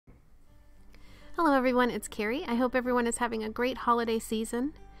Hello everyone, it's Carrie. I hope everyone is having a great holiday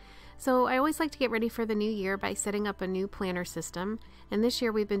season. So I always like to get ready for the new year by setting up a new planner system, and this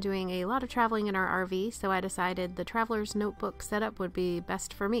year we've been doing a lot of traveling in our RV, so I decided the traveler's notebook setup would be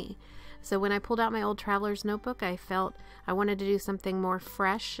best for me. So when I pulled out my old traveler's notebook, I felt I wanted to do something more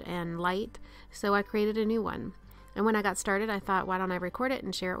fresh and light, so I created a new one. And when I got started, I thought, why don't I record it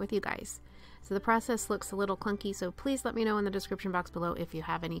and share it with you guys? So the process looks a little clunky, so please let me know in the description box below if you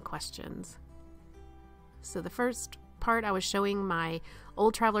have any questions. So the first part, I was showing my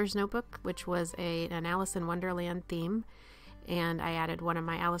old traveler's notebook, which was an Alice in Wonderland theme, and I added one of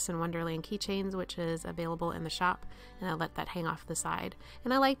my Alice in Wonderland keychains, which is available in the shop, and I let that hang off the side.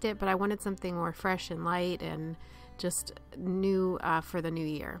 And I liked it, but I wanted something more fresh and light and just new for the new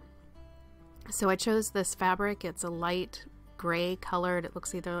year. So I chose this fabric. It's a light gray colored. It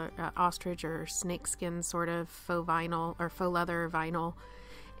looks either ostrich or snakeskin sort of faux vinyl or faux leather vinyl,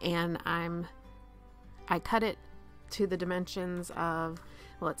 and I cut it to the dimensions of,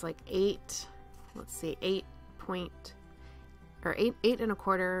 well, it's like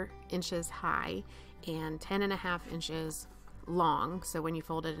 8.1 inches high and 10.5 inches long. So when you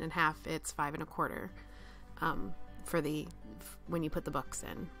fold it in half, it's 5.25 when you put the books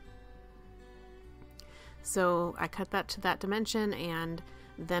in. So I cut that to that dimension, and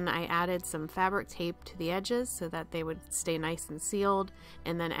then I added some fabric tape to the edges so that they would stay nice and sealed,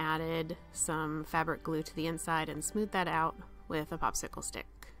 and then added some fabric glue to the inside and smoothed that out with a popsicle stick.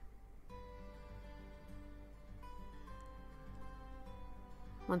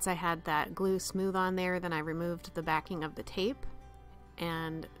 Once I had that glue smooth on there, then I removed the backing of the tape,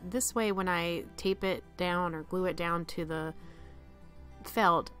 and this way when I tape it down or glue it down to the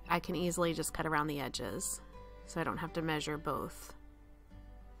felt, I can easily just cut around the edges, so I don't have to measure both.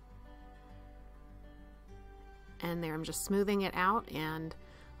 And there I'm just smoothing it out and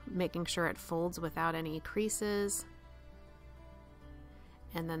making sure it folds without any creases.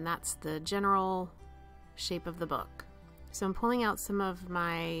 And then that's the general shape of the book. So I'm pulling out some of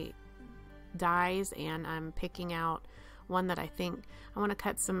my dies, and I'm picking out one that I think I want to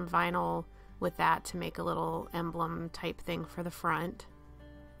cut some vinyl with that to make a little emblem type thing for the front.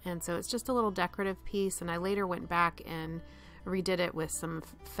 And so it's just a little decorative piece, and I later went back and redid it with some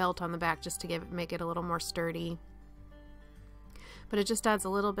felt on the back just to make it a little more sturdy. But it just adds a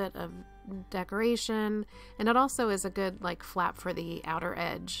little bit of decoration, and it also is a good like flap for the outer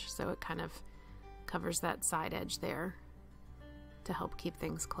edge, so it kind of covers that side edge there to help keep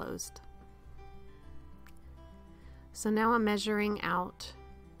things closed. So now I'm measuring out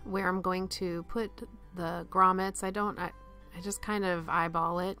where I'm going to put the grommets. I just kind of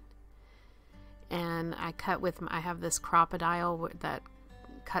eyeball it, and I cut with I have this crocodile that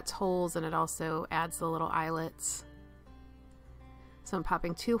cuts holes, and it also adds the little eyelets. So I'm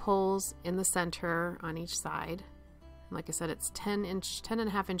popping 2 holes in the center on each side. Like I said, it's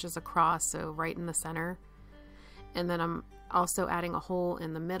 10.5 inches across, so right in the center. And then I'm also adding a hole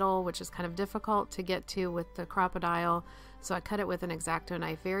in the middle, which is kind of difficult to get to with the crocodile. So I cut it with an X-Acto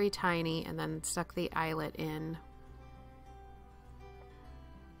knife, very tiny, and then stuck the eyelet in.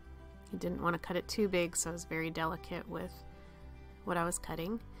 I didn't want to cut it too big, so I was very delicate with what I was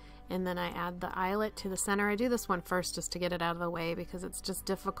cutting. And then I add the eyelet to the center. I do this one first just to get it out of the way, because it's just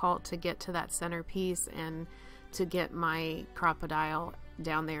difficult to get to that center piece and to get my crocodile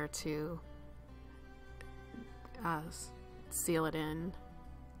down there to seal it in.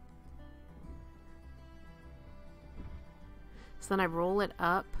 So then I roll it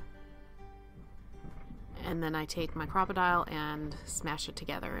up, and then I take my crocodile and smash it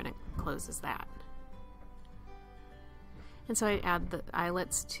together, and it closes that. And so I add the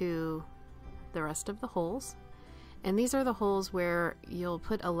eyelets to the rest of the holes, and these are the holes where you'll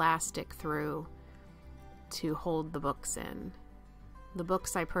put elastic through to hold the books in. The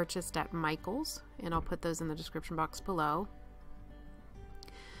books I purchased at Michael's, and I'll put those in the description box below.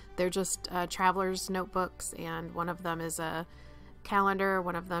 They're just traveler's notebooks, and one of them is a calendar,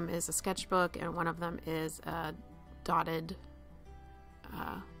 one of them is a sketchbook, and one of them is a dotted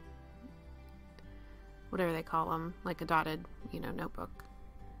whatever they call them, like a dotted, notebook.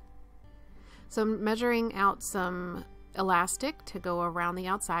 So I'm measuring out some elastic to go around the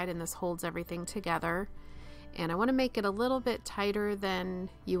outside, and this holds everything together. And I want to make it a little bit tighter than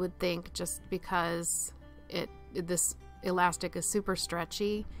you would think, just because this elastic is super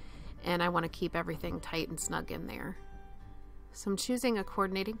stretchy, and I want to keep everything tight and snug in there. So I'm choosing a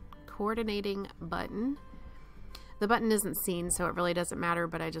coordinating button. The button isn't seen, so it really doesn't matter,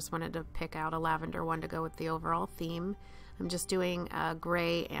 but I just wanted to pick out a lavender one to go with the overall theme. I'm just doing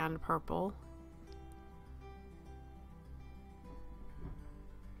gray and purple.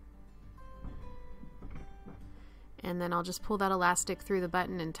 and then I'll just pull that elastic through the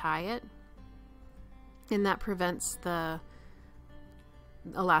button and tie it, and that prevents the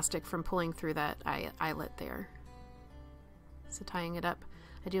elastic from pulling through that eyelet there. So tying it up,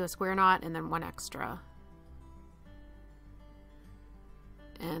 I do a square knot and then one extra.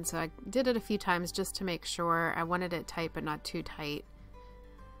 And so I did it a few times just to make sure. I wanted it tight but not too tight.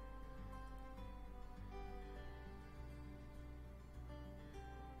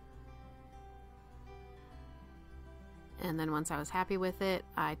 And then once I was happy with it,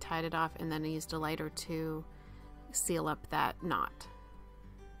 I tied it off and then I used a lighter to seal up that knot.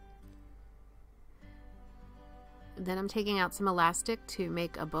 Then I'm taking out some elastic to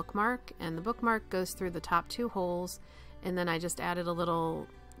make a bookmark, and the bookmark goes through the top 2 holes, and then I just added a little,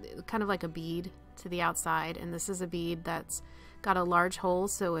 kind of like a bead to the outside, and this is a bead that's got a large hole,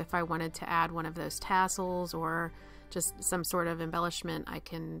 so if I wanted to add one of those tassels or just some sort of embellishment, I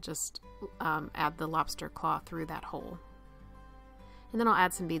can just add the lobster claw through that hole. And then I'll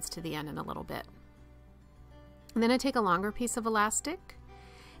add some beads to the end in a little bit. And then I take a longer piece of elastic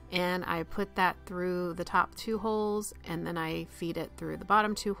and I put that through the top 2 holes, and then I feed it through the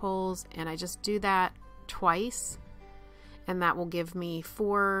bottom 2 holes, and I just do that twice, and that will give me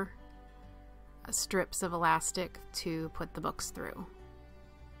 4 strips of elastic to put the books through.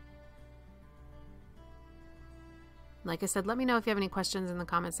 Like I said, let me know if you have any questions in the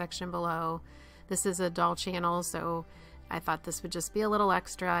comment section below. This is a doll channel, so I thought this would just be a little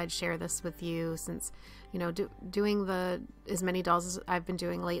extra. I'd share this with you since, you know, doing as many dolls as I've been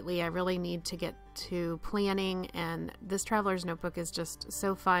doing lately, I really need to get to planning, and this Traveler's Notebook is just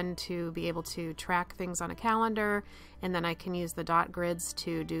so fun to be able to track things on a calendar, and then I can use the dot grids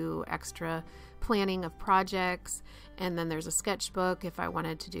to do extra planning of projects, and then there's a sketchbook if I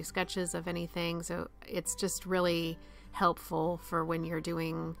wanted to do sketches of anything. So it's just really helpful for when you're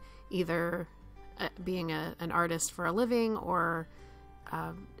doing either being an artist for a living or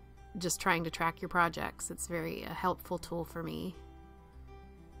just trying to track your projects. It's very a helpful tool for me.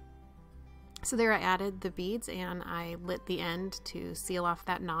 So there I added the beads and I lit the end to seal off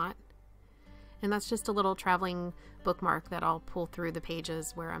that knot. And that's just a little traveling bookmark that I'll pull through the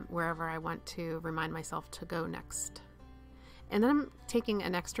pages wherever I want to remind myself to go next. And then I'm taking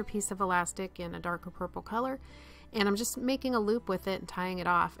an extra piece of elastic in a darker purple color, and I'm just making a loop with it and tying it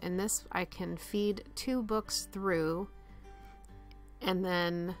off. And this I can feed 2 books through, and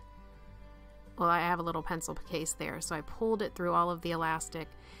then, well, I have a little pencil case there, so I pulled it through all of the elastic,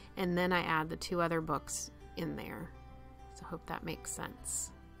 and then I add the 2 other books in there. So I hope that makes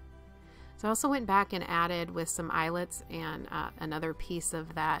sense. So I also went back and added with some eyelets and another piece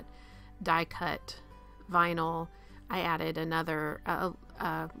of that die cut vinyl. I added another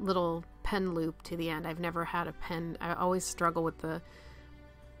little pen loop to the end. I've never had a pen. I always struggle with the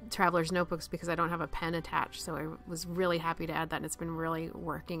Traveler's Notebooks because I don't have a pen attached, so I was really happy to add that, and it's been really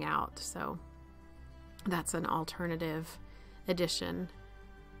working out. So that's an alternative addition.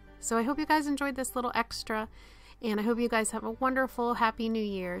 So I hope you guys enjoyed this little extra, and I hope you guys have a wonderful, happy new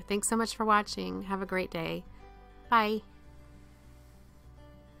year. Thanks so much for watching. Have a great day. Bye.